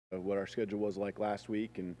what our schedule was like last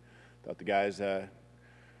week, and thought the guys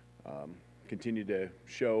continue to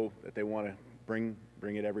show that they want to bring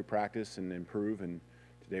it every practice and improve. And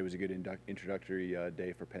today was a good introductory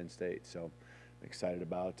day for Penn State. So I'm excited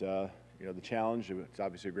about the challenge. It's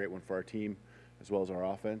obviously a great one for our team as well as our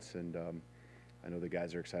offense, and I know the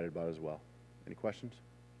guys are excited about it as well. Any questions?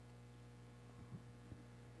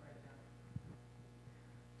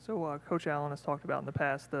 So Coach Allen has talked about in the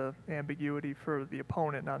past the ambiguity for the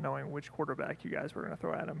opponent not knowing which quarterback you guys were going to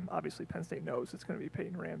throw at him. Obviously, Penn State knows it's going to be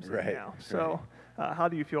Peyton Ramsey now. So how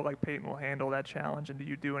do you feel like Peyton will handle that challenge, and do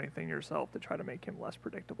you do anything yourself to try to make him less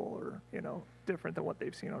predictable or, different than what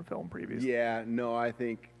they've seen on film previously? Yeah, no, I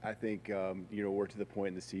think we're to the point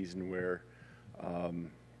in the season where,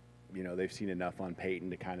 they've seen enough on Peyton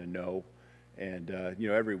to kind of know. And,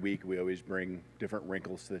 every week we always bring different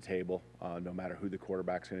wrinkles to the table, no matter who the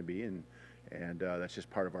quarterback's going to be. And that's just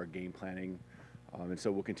part of our game planning. And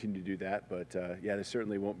so we'll continue to do that. But, there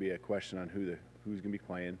certainly won't be a question on who's going to be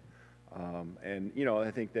playing. And,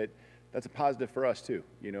 I think that's a positive for us, too.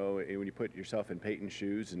 When you put yourself in Peyton's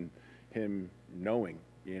shoes and him knowing,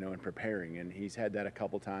 and preparing. And he's had that a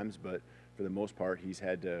couple times, but for the most part, he's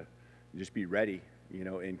had to just be ready,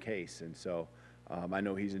 in case. And so I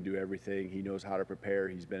know he's going to do everything. He knows how to prepare.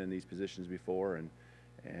 He's been in these positions before, and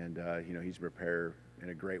he's prepare in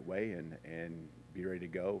a great way and be ready to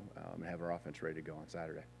go and have our offense ready to go on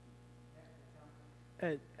Saturday.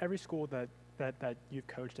 At every school that you've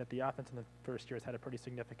coached at, the offense in the first year has had a pretty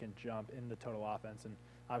significant jump in the total offense, and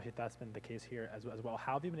obviously that's been the case here as well.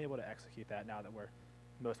 How have you been able to execute that now that we're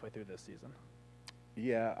most way through this season?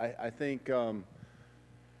 Yeah, I think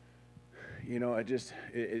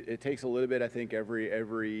it takes a little bit, I think,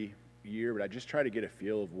 every year, but I just try to get a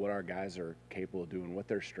feel of what our guys are capable of doing, what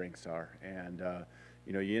their strengths are. And,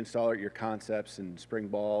 you install your concepts in spring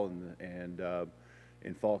ball and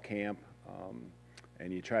in fall camp,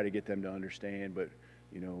 and you try to get them to understand. But,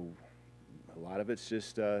 a lot of it's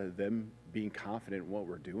just them being confident in what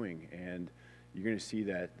we're doing. And you're going to see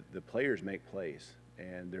that the players make plays.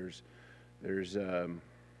 And there's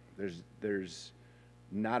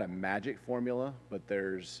not a magic formula, but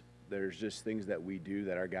there's just things that we do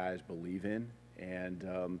that our guys believe in,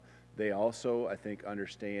 and they also, I think,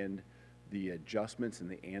 understand the adjustments and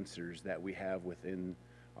the answers that we have within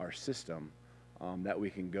our system that we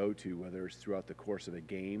can go to, whether it's throughout the course of a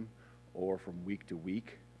game or from week to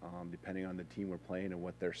week, depending on the team we're playing and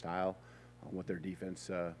what their style, what their defense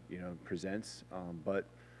presents. But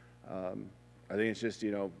I think it's just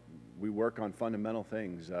we work on fundamental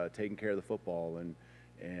things, taking care of the football and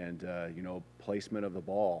placement of the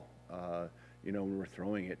ball, when we're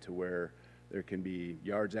throwing it to where there can be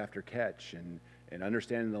yards after catch and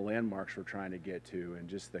understanding the landmarks we're trying to get to, and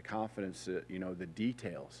just the confidence, the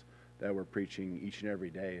details that we're preaching each and every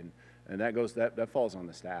day. And that falls on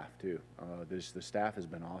the staff too. The staff has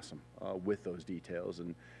been awesome with those details.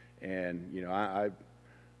 And I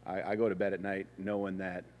go to bed at night knowing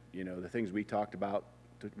that, the things we talked about,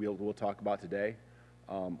 we'll talk about today,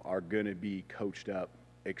 are going to be coached up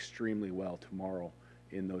extremely well tomorrow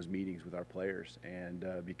in those meetings with our players. And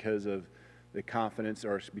because of the confidence,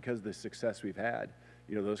 or because of the success we've had,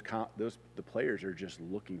 the players are just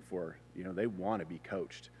looking for, they want to be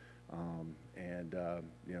coached.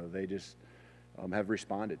 They just have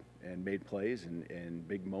responded and made plays and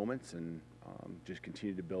big moments, and just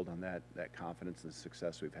continue to build on that confidence and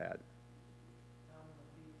success we've had.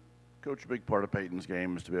 Coach, a big part of Peyton's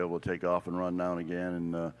game is to be able to take off and run now and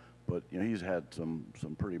again, but he's had some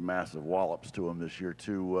pretty massive wallops to him this year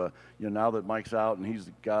too. Now that Mike's out and he's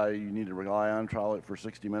the guy you need to rely on, trial it for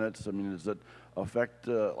 60 minutes. I mean, does it affect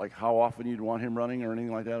like how often you'd want him running or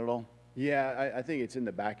anything like that at all? Yeah, I think it's in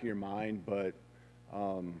the back of your mind, but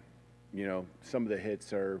some of the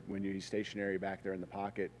hits are when he's stationary back there in the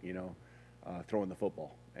pocket, throwing the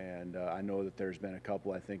football. And I know that there's been a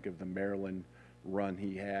couple, I think, of the Maryland run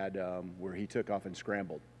he had where he took off and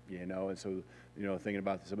scrambled, and so, thinking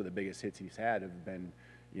about some of the biggest hits he's had have been,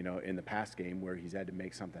 in the past game where he's had to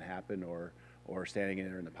make something happen or standing in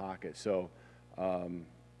there in the pocket. So,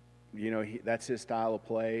 that's his style of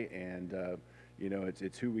play, and,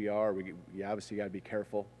 it's who we are. We obviously got to be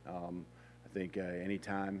careful. I think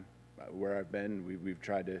anytime where I've been, we've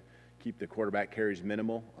tried to keep the quarterback carries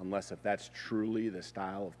minimal, unless if that's truly the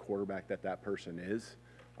style of quarterback that person is.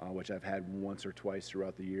 Which I've had once or twice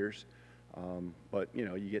throughout the years. But,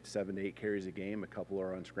 you get 7 to 8 carries a game. A couple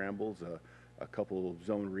are on scrambles, a couple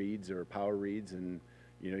zone reads or power reads, and,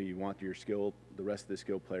 you want the rest of the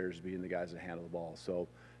skill players being the guys that handle the ball. So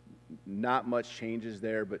not much changes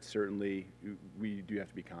there, but certainly we do have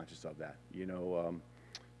to be conscious of that.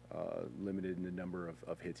 limited in the number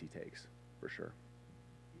of hits he takes, for sure.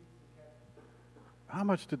 How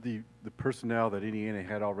much did the personnel that Indiana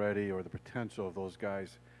had already, or the potential of those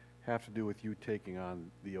guys, have to do with you taking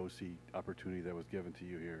on the OC opportunity that was given to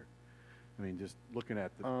you here? I mean, just looking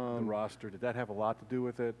at the roster, did that have a lot to do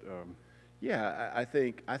with it? Yeah, I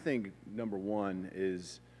think number one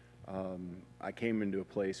is I came into a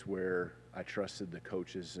place where I trusted the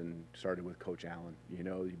coaches and started with Coach Allen. You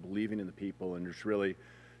know, believing in the people, and just really,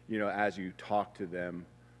 you know, as you talk to them,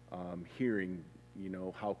 hearing, you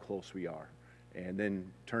know, how close we are, and then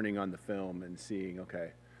turning on the film and seeing,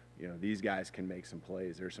 okay, you know, these guys can make some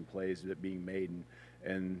plays. There's some plays that are being made,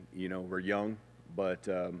 and you know, we're young, but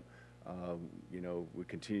you know, we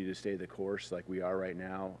continue to stay the course like we are right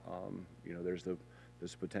now. You know,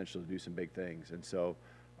 there's potential to do some big things, and so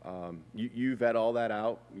you vet all that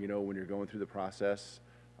out, you know, when you're going through the process.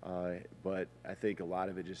 But I think a lot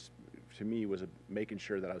of it just, to me, was making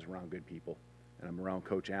sure that I was around good people, and I'm around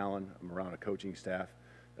Coach Allen. I'm around a coaching staff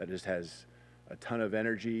that just has a ton of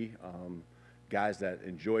energy. Guys that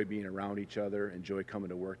enjoy being around each other, enjoy coming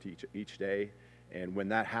to work each day, and when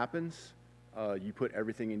that happens, you put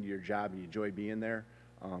everything into your job and you enjoy being there.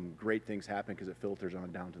 Great things happen because it filters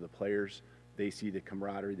on down to the players. They see the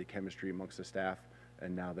camaraderie, the chemistry amongst the staff,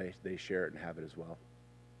 and now they share it and have it as well.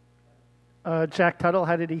 Jack Tuttle,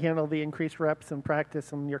 how did he handle the increased reps and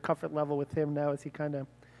practice, and your comfort level with him now as he kind of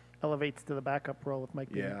elevates to the backup role with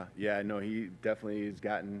Mike Penn? Yeah, no, he definitely has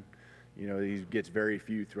gotten, you know, he gets very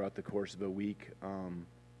few throughout the course of a week,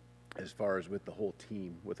 as far as with the whole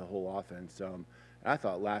team, with the whole offense. I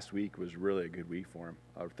thought last week was really a good week for him.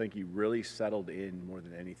 I think he really settled in more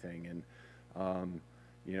than anything, and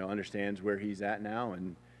you know, understands where he's at now,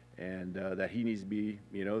 and that he needs to be,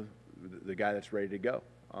 you know, the guy that's ready to go.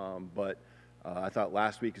 But I thought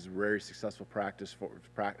last week was a very successful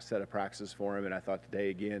set of practices for him, and I thought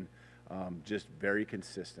today again, just very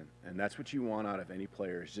consistent, and that's what you want out of any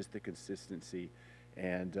player, is just the consistency,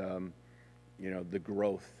 and you know, the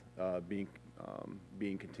growth being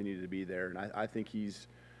continued to be there. And I think he's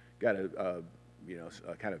got a you know,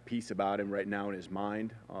 a kind of peace about him right now in his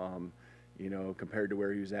mind, you know, compared to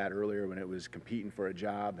where he was at earlier when it was competing for a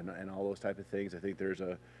job and all those type of things. I think there's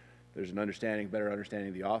an better understanding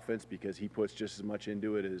of the offense, because he puts just as much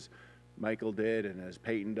into it as Michael did and as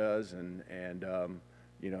Peyton does, and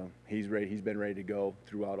you know, he's been ready to go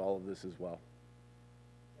throughout all of this as well.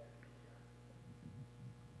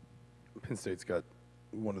 Penn State's got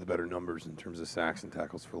one of the better numbers in terms of sacks and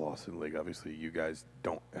tackles for loss in the league. Obviously, you guys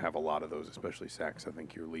don't have a lot of those, especially sacks. I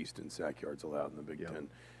think you're least in sack yards allowed in the Big Ten.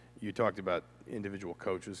 You talked about individual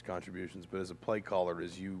coaches' contributions, but as a play caller,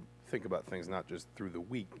 as you think about things not just through the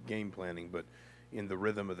week game planning, but in the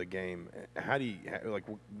rhythm of the game, how do you, like,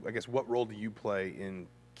 I guess, what role do you play in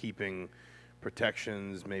keeping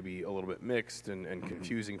protections maybe a little bit mixed and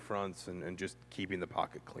confusing fronts and just keeping the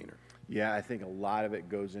pocket cleaner? Yeah, I think a lot of it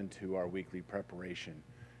goes into our weekly preparation,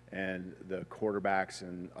 and the quarterbacks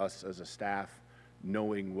and us as a staff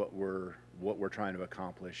knowing what we're trying to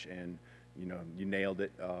accomplish. And you know, you nailed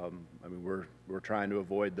it. I mean, we're trying to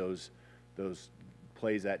avoid those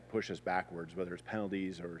plays that push us backwards, whether it's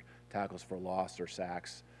penalties or tackles for loss or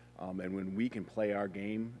sacks. And when we can play our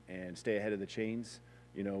game and stay ahead of the chains,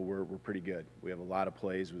 you know, we're pretty good. We have a lot of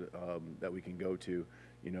plays that we can go to,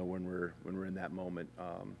 you know, when we're in that moment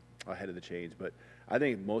ahead of the chains. But I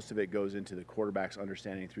think most of it goes into the quarterback's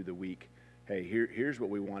understanding through the week. Hey, here's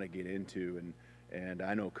what we want to get into, and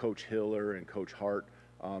I know Coach Hiller and Coach Hart,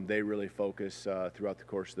 they really focus throughout the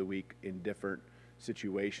course of the week in different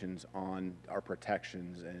situations on our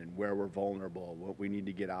protections and where we're vulnerable, what we need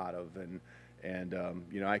to get out of, and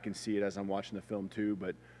you know, I can see it as I'm watching the film too,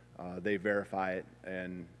 but they verify it,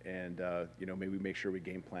 and you know, maybe make sure we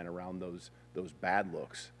game plan around those bad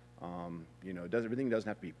looks. You know, everything doesn't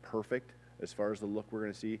have to be perfect as far as the look we're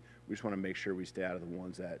going to see. We just want to make sure we stay out of the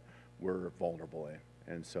ones that we're vulnerable in.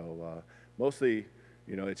 And so mostly,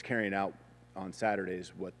 you know, it's carrying out on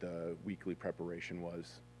Saturdays what the weekly preparation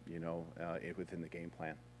was, you know, within the game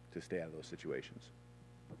plan to stay out of those situations.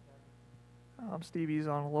 Stevie's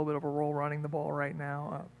on a little bit of a roll running the ball right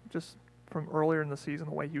now. Just from earlier in the season,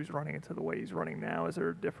 the way he was running it to the way he's running now, is there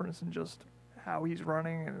a difference in just how he's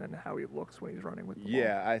running and then how he looks when he's running with the ball?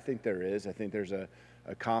 Yeah, I think there is. I think there's a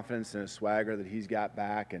confidence and a swagger that he's got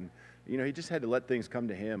back, and you know, he just had to let things come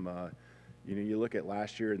to him. You know, you look at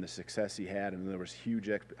last year and the success he had, and there was huge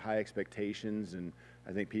high expectations, and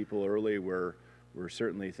I think people early were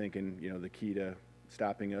certainly thinking, you know, the key to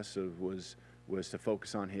stopping us was to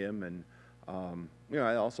focus on him. And you know,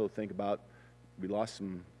 I also think about, we lost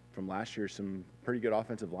from last year some pretty good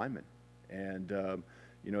offensive linemen, and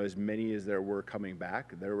you know, as many as there were coming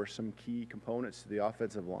back, there were some key components to the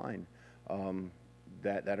offensive line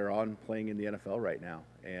that are on playing in the NFL right now.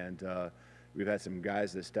 And we've had some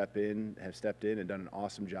guys that have stepped in and done an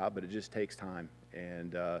awesome job, but it just takes time.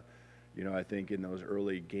 And, you know, I think in those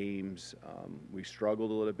early games, we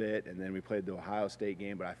struggled a little bit, and then we played the Ohio State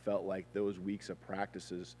game, but I felt like those weeks of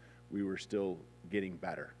practices, we were still getting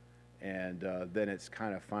better. And then it's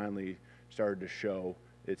kind of finally started to show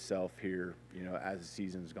itself here, you know, as the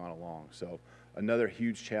season's gone along. So another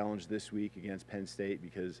huge challenge this week against Penn State,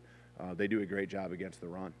 because they do a great job against the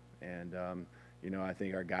run. And, you know, I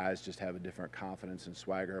think our guys just have a different confidence and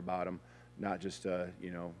swagger about them, not just,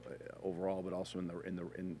 you know, overall, but also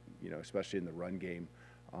in you know, especially in the run game,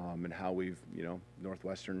 and how we've, you know,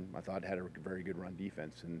 Northwestern, I thought, had a very good run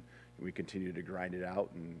defense, and we continue to grind it out.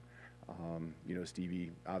 And, you know,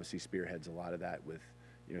 Stevie obviously spearheads a lot of that with,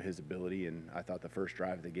 you know, his ability. And I thought the first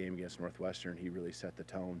drive of the game against Northwestern, he really set the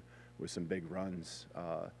tone with some big runs,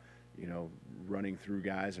 you know, running through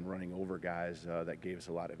guys and running over guys that gave us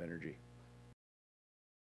a lot of energy.